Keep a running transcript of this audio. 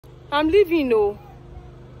I'm leaving, no.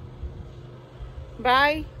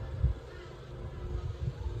 Bye.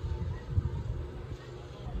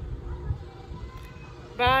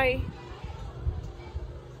 Bye.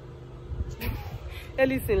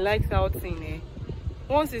 Ellison likes outing, eh?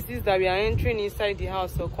 Once he sees that we are entering inside the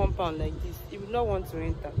house or compound like this, he will not want to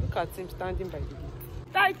enter. Look at him standing by the gate.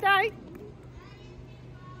 Tai tai!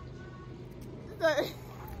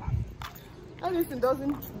 Ellison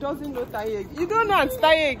doesn't know Taye. You don't know Aunt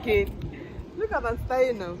Taye again. Look at Aunt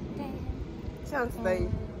Taye now. See Aunt Taye.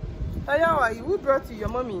 Taye, how are you? Who brought you? Your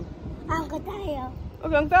mommy? Uncle Tayo.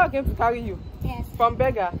 Okay, Uncle Tayo came to carry you? Yes. From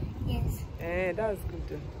Beggar? Yes. That's good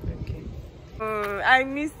though. Okay. I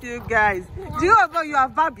miss you guys. Do you ever you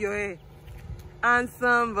have bob your hair?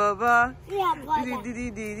 Handsome Baba. Yeah, brother.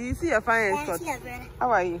 Did you see your fine haircut? Yeah,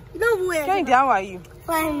 how are you? No way. Kendi, how are you?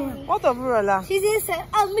 Fine. What of Rola? She's inside.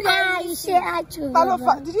 You say actually.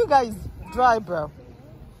 Did you guys draw eyebrow?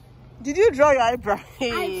 Did you draw your eyebrow?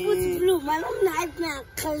 I put blue. My mom eyebrow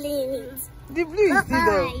clean. The blue is still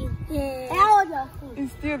there. Yeah.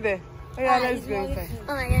 It's still there. Oh yeah, let's go inside.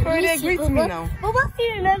 Yeah. Korede, greet me now. Baba,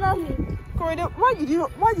 you remember me? Korede, why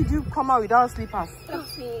did you come out without slippers?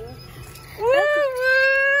 Nothing.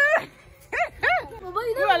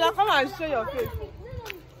 Come and show your face.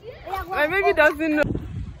 My baby doesn't know.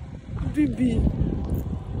 Baby.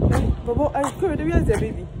 Baba, Korede, where's your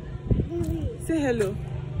baby? Say hello.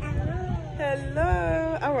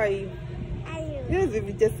 Hello. How are you? Here's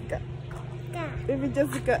baby Jessica. Baby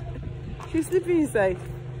Jessica. She's sleeping inside.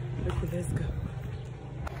 Okay, let's go.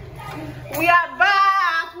 We are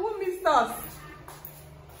back. Who missed us?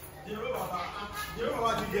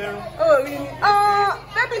 Oh, really?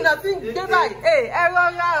 Baby, nothing. Goodbye. Hey,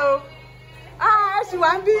 hello. She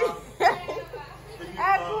won't be.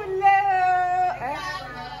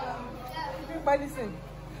 But listen,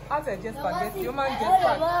 I'll say just forget. Your man just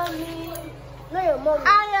forget. No, your mom.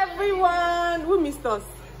 Hi, everyone. Who missed us?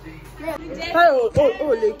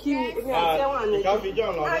 Oh, le kí mi. Ká fi jọ́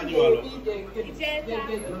ọ̀nà ọ̀nà ìwà lọ.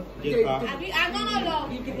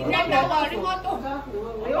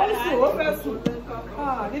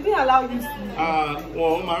 They didn't allow you to sleep.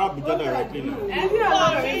 Wọ́n máa Abuja directly now. They didn't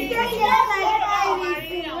allow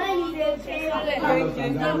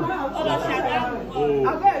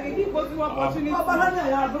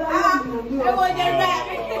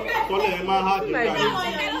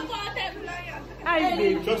Hi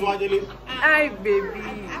baby. Hi baby.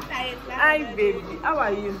 Hi baby. How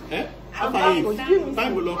are you?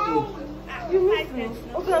 Time will lock. You miss me.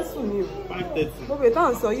 Okay, soon you. 5:30. But wait,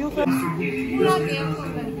 answer you first.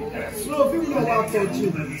 Slow people know how to touch you.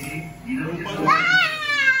 No.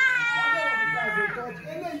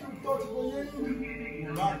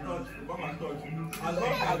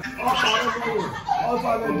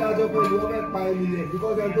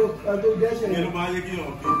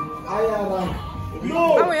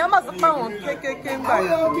 Àwọn èèyàn máa sọ pé àwọn kékeré ń báyìí.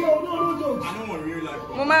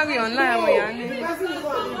 Mo máa rí online àwọn èèyàn ní.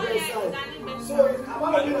 So,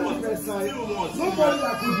 nobody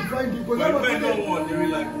that could defend you.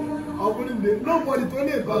 Nobody to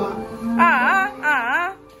neighbor.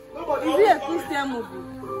 Nobody. Is it a Christian movie?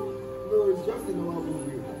 No, it's just a normal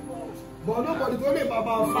movie. But nobody to neighbor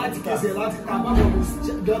about fight case a lot of time.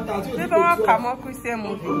 Daughter. They don't come on Christian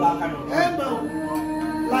movie.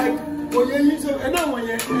 Like, when you use it, and then when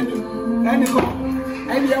you ever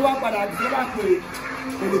put out the back way,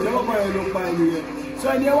 and the devil by look by you. So,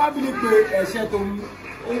 I never believe a shot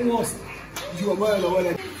almost. You are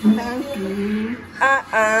well. Thank you.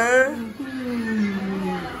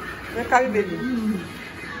 Carry baby.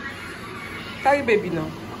 Carry baby now.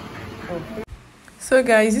 Oh. So,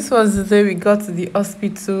 guys, this was the day we got to the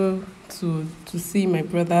hospital to see my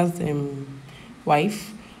brother's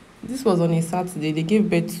wife. This was on a Saturday. They gave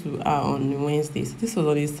birth to her on Wednesday. So this was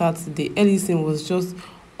on a Saturday. Ellison was just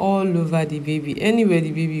all over the baby. Anywhere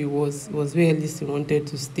the baby was where Ellison wanted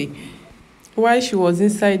to stay. While she was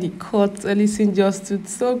inside the cot, Ellison just stood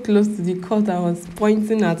so close to the cot and was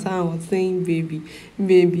pointing at her and was saying, baby,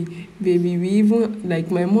 baby, baby. We even,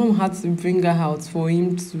 like, my mom had to bring her out for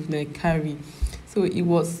him to, like, carry. So he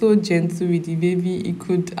was so gentle with the baby. He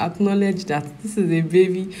could acknowledge that this is a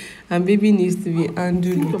baby and baby needs to be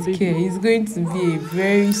handled with care. He's going to be a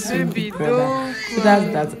very sweet brother. So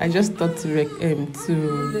that's that. I just thought to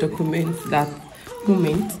document that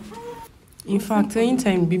moment. In fact,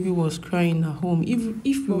 anytime baby was crying at home, if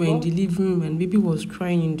we were in the living room and baby was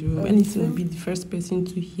crying in the room, Ellison would be the first person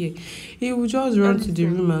to hear. He would just run to the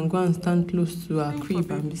room and go and stand close to our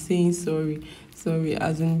crib and be saying sorry,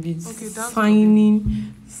 as in be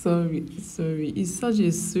signing sorry. He's such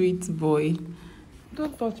a sweet boy.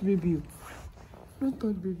 Don't touch baby. Don't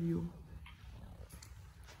touch baby. Oh.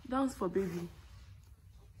 Dance for baby.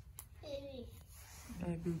 Baby.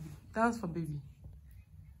 Baby. Dance for baby.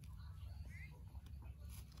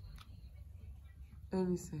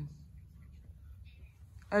 Ellison.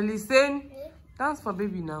 Ellison. Dance for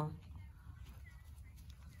baby now.